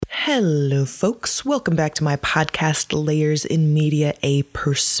Hello, folks. Welcome back to my podcast, Layers in Media, A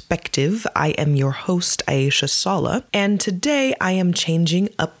Perspective. I am your host, Aisha Sala, and today I am changing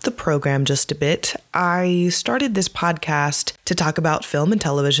up the program just a bit. I started this podcast to talk about film and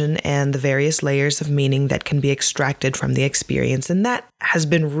television and the various layers of meaning that can be extracted from the experience, and that has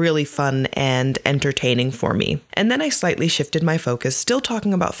been really fun and entertaining for me. And then I slightly shifted my focus, still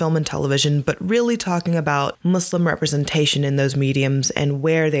talking about film and television, but really talking about Muslim representation in those mediums and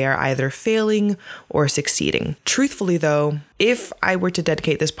where they are either failing or succeeding. Truthfully, though, if I were to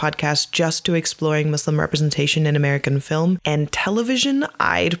dedicate this podcast just to exploring Muslim representation in American film and television,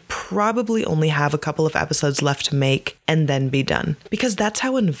 I'd probably only have a couple of episodes left to make and then be done. Because that's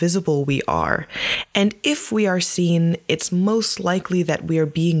how invisible we are. And if we are seen, it's most likely that we are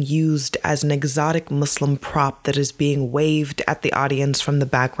being used as an exotic Muslim prop that is being waved at the audience from the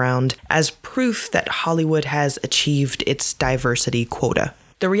background as proof that Hollywood has achieved its diversity quota.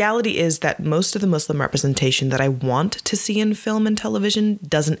 The reality is that most of the Muslim representation that I want to see in film and television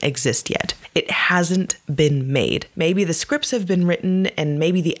doesn't exist yet. It hasn't been made. Maybe the scripts have been written and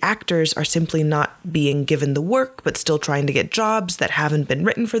maybe the actors are simply not being given the work but still trying to get jobs that haven't been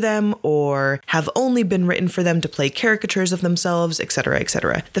written for them or have only been written for them to play caricatures of themselves, etc.,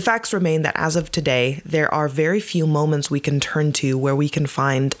 etc. The facts remain that as of today, there are very few moments we can turn to where we can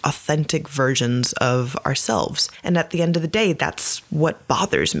find authentic versions of ourselves. And at the end of the day, that's what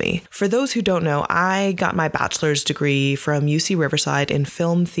bothers me. For those who don't know, I got my bachelor's degree from UC Riverside in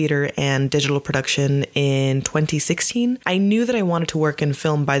film, theater, and digital production in 2016. I knew that I wanted to work in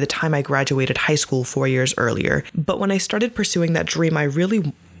film by the time I graduated high school 4 years earlier. But when I started pursuing that dream, I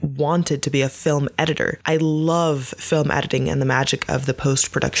really wanted to be a film editor. I love film editing and the magic of the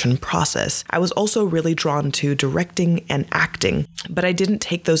post-production process. I was also really drawn to directing and acting, but I didn't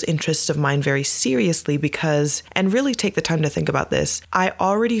take those interests of mine very seriously because, and really take the time to think about this, I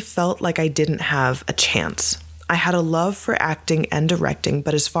already felt like I didn't have a chance. I had a love for acting and directing,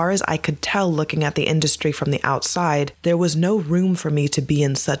 but as far as I could tell looking at the industry from the outside, there was no room for me to be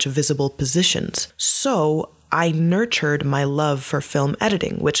in such visible positions. So I nurtured my love for film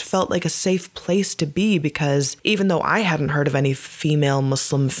editing, which felt like a safe place to be because even though I hadn't heard of any female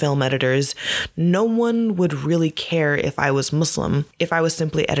Muslim film editors, no one would really care if I was Muslim if I was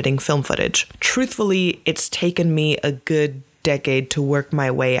simply editing film footage. Truthfully, it's taken me a good decade to work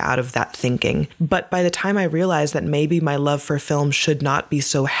my way out of that thinking. But by the time I realized that maybe my love for film should not be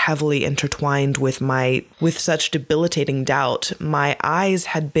so heavily intertwined with such debilitating doubt, my eyes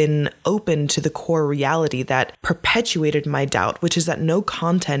had been open to the core reality that perpetuated my doubt, which is that no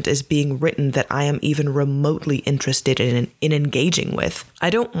content is being written that I am even remotely interested in engaging with.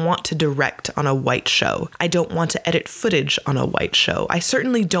 I don't want to direct on a white show. I don't want to edit footage on a white show. I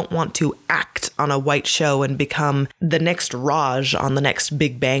certainly don't want to act on a white show and become the next Raj on the next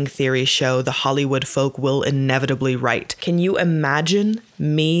Big Bang Theory show the Hollywood folk will inevitably write. Can you imagine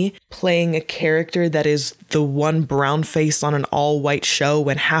me playing a character that is the one brown face on an all-white show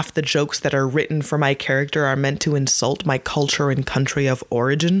when half the jokes that are written for my character are meant to insult my culture and country of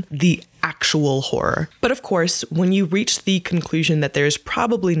origin? The actual horror. But of course, when you reach the conclusion that there's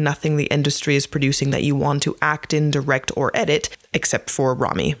probably nothing the industry is producing that you want to act in, direct, or edit, except for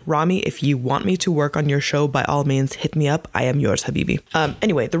Rami. Rami, if you want me to work on your show, by all means, hit me up. I am yours, Habibi.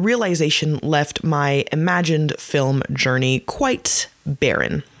 Anyway, the realization left my imagined film journey quite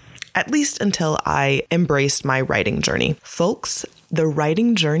barren. At least until I embraced my writing journey. Folks, the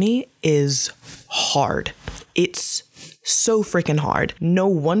writing journey is hard. It's so freaking hard. No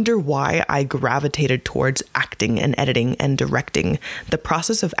wonder why I gravitated towards acting and editing and directing. The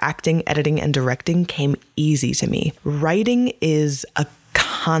process of acting, editing, and directing came easy to me. Writing is a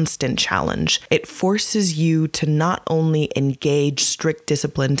constant challenge. It forces you to not only engage strict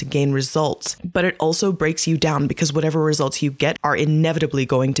discipline to gain results, but it also breaks you down because whatever results you get are inevitably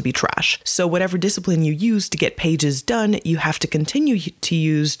going to be trash. So whatever discipline you use to get pages done, you have to continue to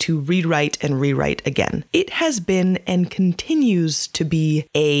use to rewrite and rewrite again. It has been and continues to be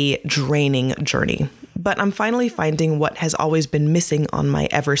a draining journey. But I'm finally finding what has always been missing on my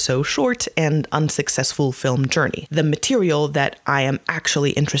ever so short and unsuccessful film journey. The material that I am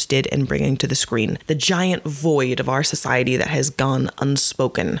actually interested in bringing to the screen. The giant void of our society that has gone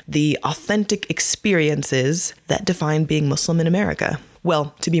unspoken. The authentic experiences that define being Muslim in America.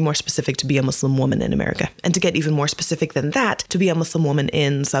 Well, to be more specific, to be a Muslim woman in America. And to get even more specific than that, to be a Muslim woman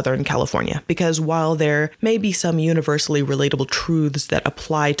in Southern California. Because while there may be some universally relatable truths that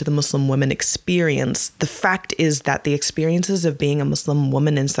apply to the Muslim women experience, the fact is that the experiences of being a Muslim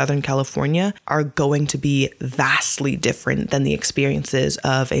woman in Southern California are going to be vastly different than the experiences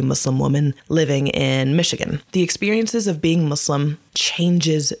of a Muslim woman living in Michigan. The experiences of being Muslim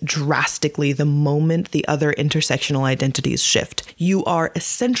changes drastically the moment the other intersectional identities shift. You are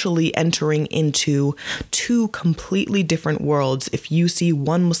essentially entering into two completely different worlds if you see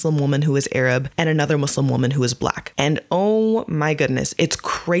one Muslim woman who is Arab and another Muslim woman who is Black. And oh my goodness, it's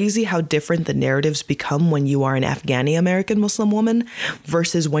crazy how different the narratives become when you are an Afghani American Muslim woman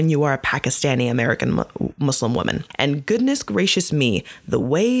versus when you are a Pakistani American Muslim woman. And goodness gracious me, the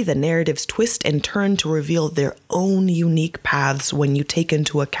way the narratives twist and turn to reveal their own unique paths when you take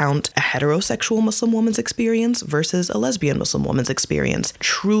into account a heterosexual Muslim woman's experience versus a lesbian Muslim woman's experience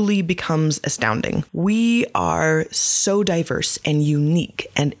truly becomes astounding. We are so diverse and unique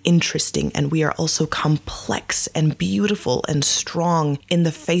and interesting, and we are also complex and beautiful and strong in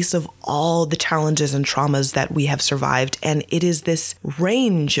the face of all the challenges and traumas that we have survived. And it is this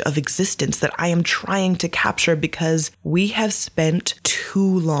range of existence that I am trying to capture because we have spent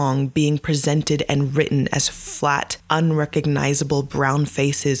too long being presented and written as flat, unrecognizable brown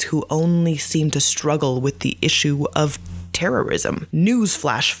faces who only seem to struggle with the issue of terrorism.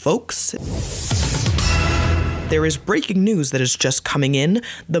 Newsflash, folks. There is breaking news that is just coming in.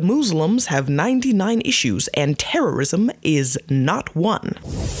 The Muslims have 99 issues and terrorism is not one.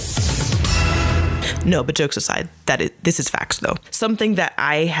 No, but jokes aside, this is facts though. Something that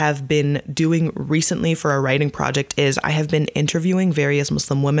I have been doing recently for a writing project is I have been interviewing various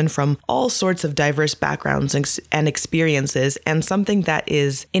Muslim women from all sorts of diverse backgrounds and experiences, and something that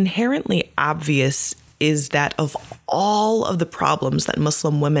is inherently obvious is that of all of the problems that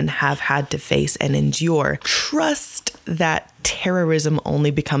Muslim women have had to face and endure, trust that terrorism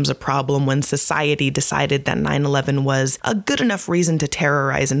only becomes a problem when society decided that 9/11 was a good enough reason to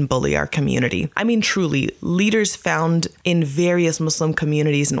terrorize and bully our community. I mean, truly, leaders found in various Muslim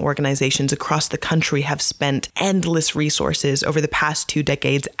communities and organizations across the country have spent endless resources over the past 2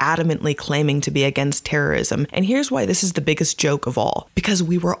 decades adamantly claiming to be against terrorism. And here's why this is the biggest joke of all. Because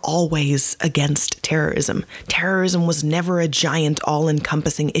we were always against terrorism. Terrorism was never a giant,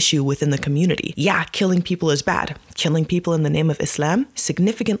 all-encompassing issue within the community. Yeah, killing people is bad. Killing people in the name of Islam,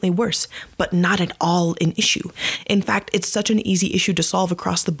 significantly worse, but not at all an issue. In fact, it's such an easy issue to solve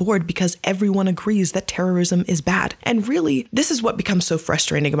across the board because everyone agrees that terrorism is bad. And really, this is what becomes so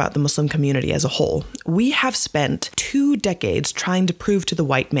frustrating about the Muslim community as a whole. We have spent 2 decades trying to prove to the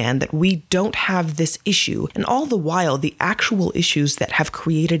white man that we don't have this issue, and all the while, the actual issues that have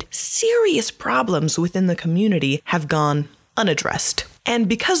created serious problems within the community have gone unaddressed. And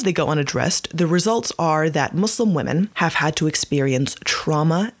because they go unaddressed, the results are that Muslim women have had to experience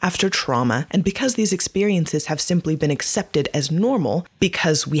trauma after trauma. And because these experiences have simply been accepted as normal,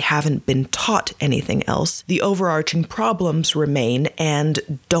 because we haven't been taught anything else, the overarching problems remain and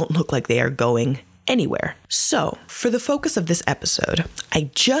don't look like they are going anywhere. So, for the focus of this episode, I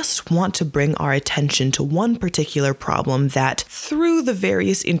just want to bring our attention to one particular problem that, through the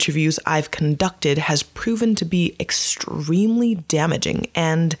various interviews I've conducted, has proven to be extremely damaging,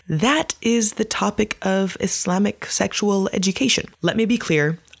 and that is the topic of Islamic sexual education. Let me be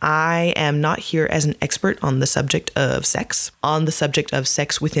clear. I am not here as an expert on the subject of sex, on the subject of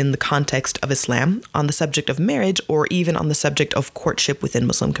sex within the context of Islam, on the subject of marriage, or even on the subject of courtship within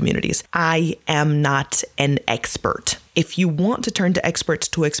Muslim communities. I am not an expert. If you want to turn to experts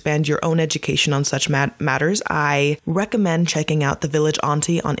to expand your own education on such matters, I recommend checking out The Village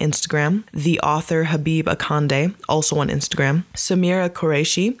Auntie on Instagram, the author Habib Akande, also on Instagram, Samira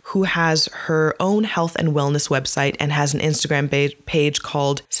Qureshi, who has her own health and wellness website and has an Instagram page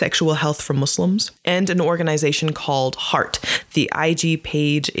called Sexual Health for Muslims, and an organization called Heart. The IG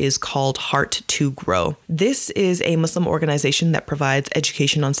page is called Heart to Grow. This is a Muslim organization that provides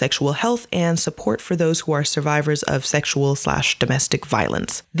education on sexual health and support for those who are survivors of sexual/domestic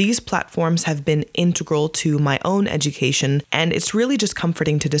violence. These platforms have been integral to my own education, and it's really just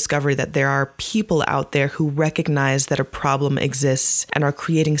comforting to discover that there are people out there who recognize that a problem exists and are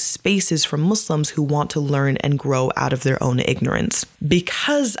creating spaces for Muslims who want to learn and grow out of their own ignorance.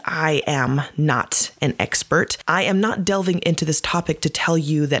 Because I am not an expert, I am not delving into this topic to tell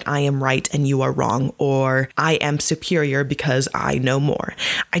you that I am right and you are wrong, or I am superior because I know more.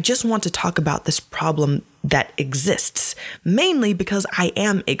 I just want to talk about this problem that exists, mainly because I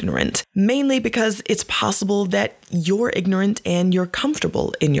am ignorant, mainly because it's possible that you're ignorant and you're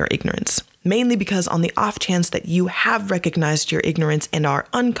comfortable in your ignorance, mainly because on the off chance that you have recognized your ignorance and are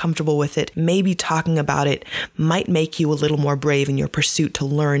uncomfortable with it, maybe talking about it might make you a little more brave in your pursuit to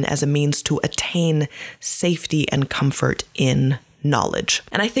learn as a means to attain safety and comfort in knowledge.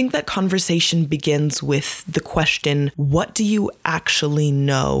 And I think that conversation begins with the question, what do you actually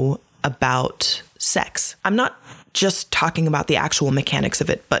know about sex? I'm not just talking about the actual mechanics of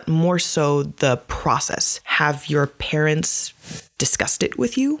it, but more so the process. Have your parents discussed it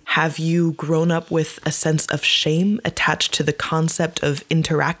with you? Have you grown up with a sense of shame attached to the concept of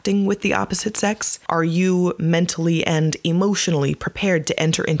interacting with the opposite sex? Are you mentally and emotionally prepared to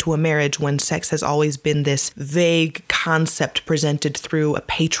enter into a marriage when sex has always been this vague concept presented through a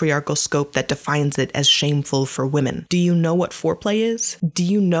patriarchal scope that defines it as shameful for women? Do you know what foreplay is? Do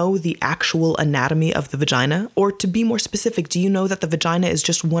you know the actual anatomy of the vagina? Or to be more specific, do you know that the vagina is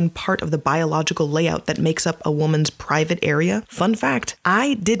just one part of the biological layout that makes up a woman's private area? Fun fact,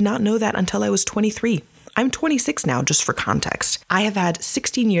 I did not know that until I was 23. I'm 26 now, just for context. I have had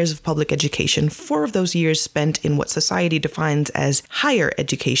 16 years of public education, 4 of those years spent in what society defines as higher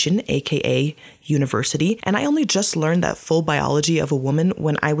education, aka university, and I only just learned that full biology of a woman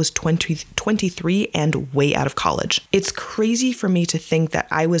when I was 23 and way out of college. It's crazy for me to think that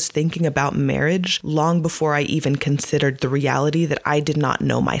I was thinking about marriage long before I even considered the reality that I did not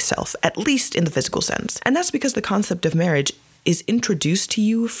know myself, at least in the physical sense. And that's because the concept of marriage is introduced to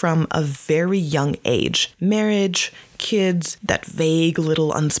you from a very young age. Marriage, kids, that vague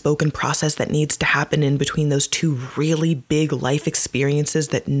little unspoken process that needs to happen in between those two really big life experiences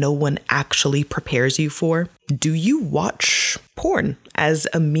that no one actually prepares you for. Do you watch porn as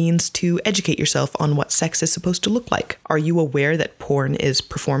a means to educate yourself on what sex is supposed to look like? Are you aware that porn is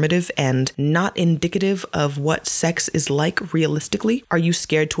performative and not indicative of what sex is like realistically? Are you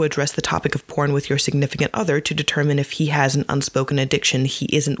scared to address the topic of porn with your significant other to determine if he has an unspoken addiction he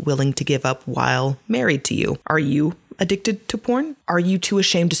isn't willing to give up while married to you? Are you addicted to porn? Are you too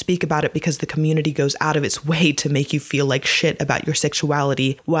ashamed to speak about it because the community goes out of its way to make you feel like shit about your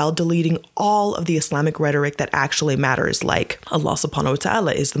sexuality while deleting all of the Islamic rhetoric that actually matters, like Allah subhanahu wa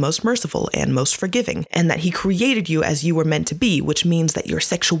ta'ala is the most merciful and most forgiving, and that he created you as you were meant to be, which means that your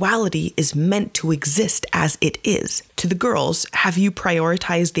sexuality is meant to exist as it is. To the girls, have you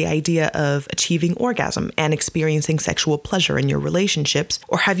prioritized the idea of achieving orgasm and experiencing sexual pleasure in your relationships,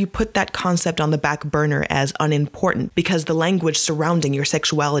 or have you put that concept on the back burner as unimportant because the language surrounding your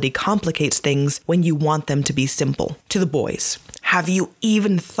sexuality complicates things when you want them to be simple? To the boys, have you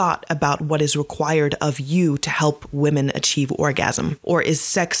even thought about what is required of you to help women achieve orgasm? Or is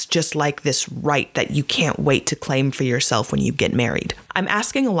sex just like this right that you can't wait to claim for yourself when you get married? I'm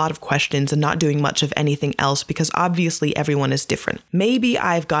asking a lot of questions and not doing much of anything else because obviously everyone is different. Maybe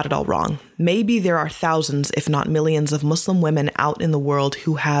I've got it all wrong. Maybe there are thousands, if not millions, of Muslim women out in the world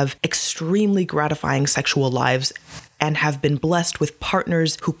who have extremely gratifying sexual lives and have been blessed with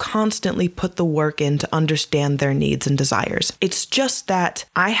partners who constantly put the work in to understand their needs and desires. It's just that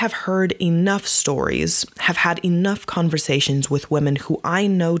I have heard enough stories, have had enough conversations with women who I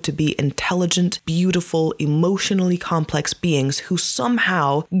know to be intelligent, beautiful, emotionally complex beings who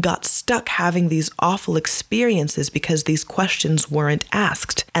somehow got stuck having these awful experiences because these questions weren't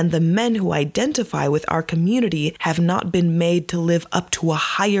asked. And the men who identify with our community have not been made to live up to a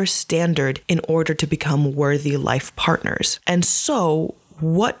higher standard in order to become worthy life partners. And so,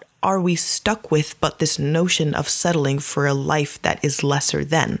 what are we stuck with but this notion of settling for a life that is lesser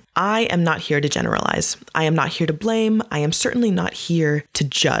than? I am not here to generalize. I am not here to blame. I am certainly not here to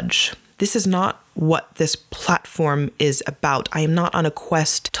judge. This is not what this platform is about. I am not on a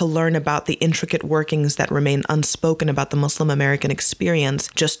quest to learn about the intricate workings that remain unspoken about the Muslim American experience,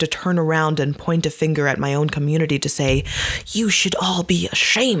 just to turn around and point a finger at my own community to say, you should all be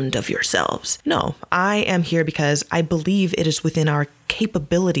ashamed of yourselves. No, I am here because I believe it is within our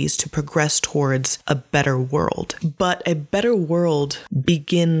capabilities to progress towards a better world. But a better world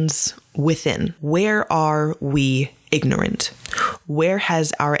begins within. Where are we ignorant? Where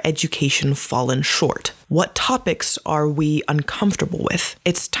has our education fallen short? What topics are we uncomfortable with?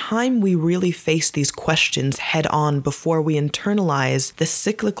 It's time we really face these questions head on before we internalize the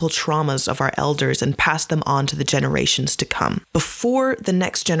cyclical traumas of our elders and pass them on to the generations to come. Before the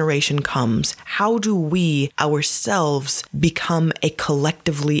next generation comes, how do we ourselves become a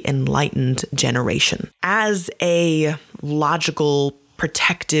collectively enlightened generation? As a logical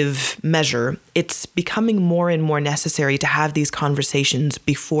protective measure, it's becoming more and more necessary to have these conversations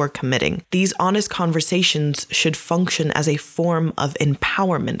before committing. These honest conversations should function as a form of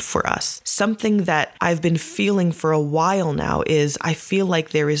empowerment for us. Something that I've been feeling for a while now is I feel like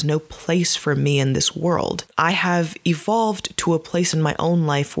there is no place for me in this world. I have evolved to a place in my own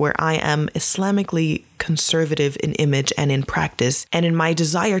life where I am Islamically conservative in image and in practice, and in my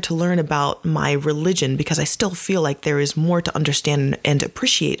desire to learn about my religion, because I still feel like there is more to understand and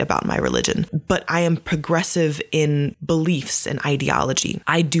appreciate about my religion. but I am progressive in beliefs and ideology.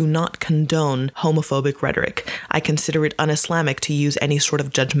 I do not condone homophobic rhetoric. I consider it un-Islamic to use any sort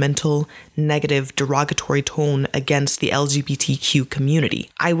of judgmental, negative, derogatory tone against the LGBTQ community.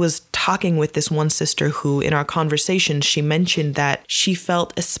 I was talking with this one sister who, in our conversation, she mentioned that she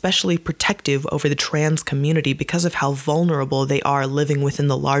felt especially protective over the trans community because of how vulnerable they are living within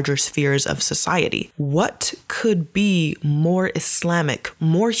the larger spheres of society. What could be more Islamic,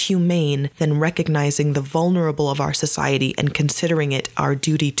 more humane than recognizing the vulnerable of our society and considering it our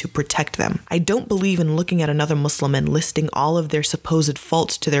duty to protect them? I don't believe in looking at another Muslim and listing all of their supposed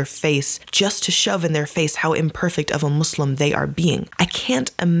faults to their face just to shove in their face how imperfect of a Muslim they are being. I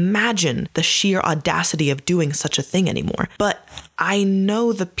can't imagine the sheer audacity of doing such a thing anymore. But I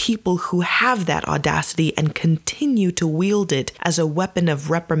know the people who have that audacity and continue to wield it as a weapon of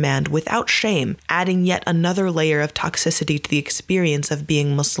reprimand without shame, adding yet another layer of toxicity to the experience of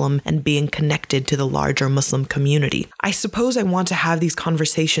being Muslim and being connected to the larger Muslim community. I suppose I want to have these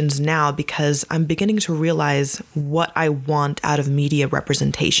conversations now because I'm beginning to realize what I want out of media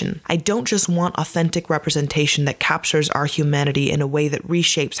representation. I don't just want authentic representation that captures our humanity in a way that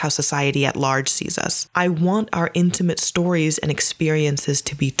reshapes how society at large sees us. I want our intimate stories and experiences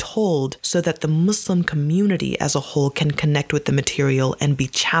to be told so that the Muslim community as a whole can connect with the material and be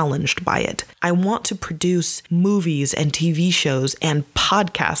challenged by it. I want to produce movies and TV shows and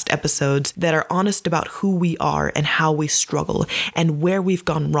podcast episodes that are honest about who we are and how we struggle and where we've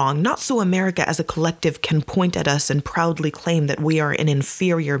gone wrong, not so America as a collective can point at us and proudly claim that we are an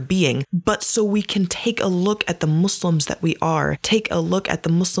inferior being, but so we can take a look at the Muslims that we are, take a look at the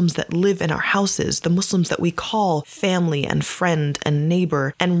Muslims that live in our houses, the Muslims that we call family and friend and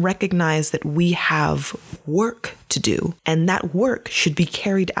neighbor, and recognize that we have work to do, and that work should be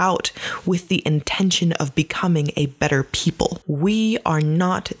carried out with the intention of becoming a better people. We are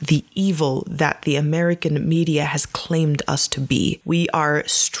not the evil that the American media has claimed us to be. We are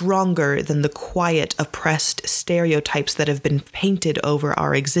stronger than the quiet, oppressed stereotypes that have been painted over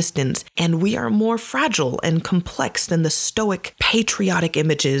our existence, and we are more fragile and complex than the stoic, patriotic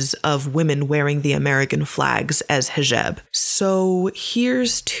images of women wearing the American flags as hijab. So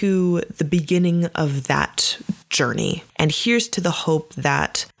here's to the beginning of that journey. And here's to the hope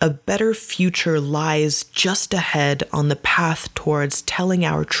that a better future lies just ahead on the path towards telling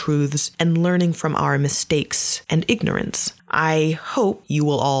our truths and learning from our mistakes and ignorance. I hope you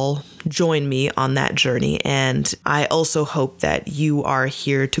will all join me on that journey, and I also hope that you are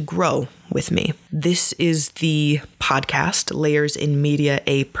here to grow with me. This is the podcast, Layers in Media,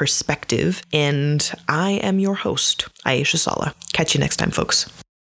 A Perspective, and I am your host, Aisha Saleh. Catch you next time, folks.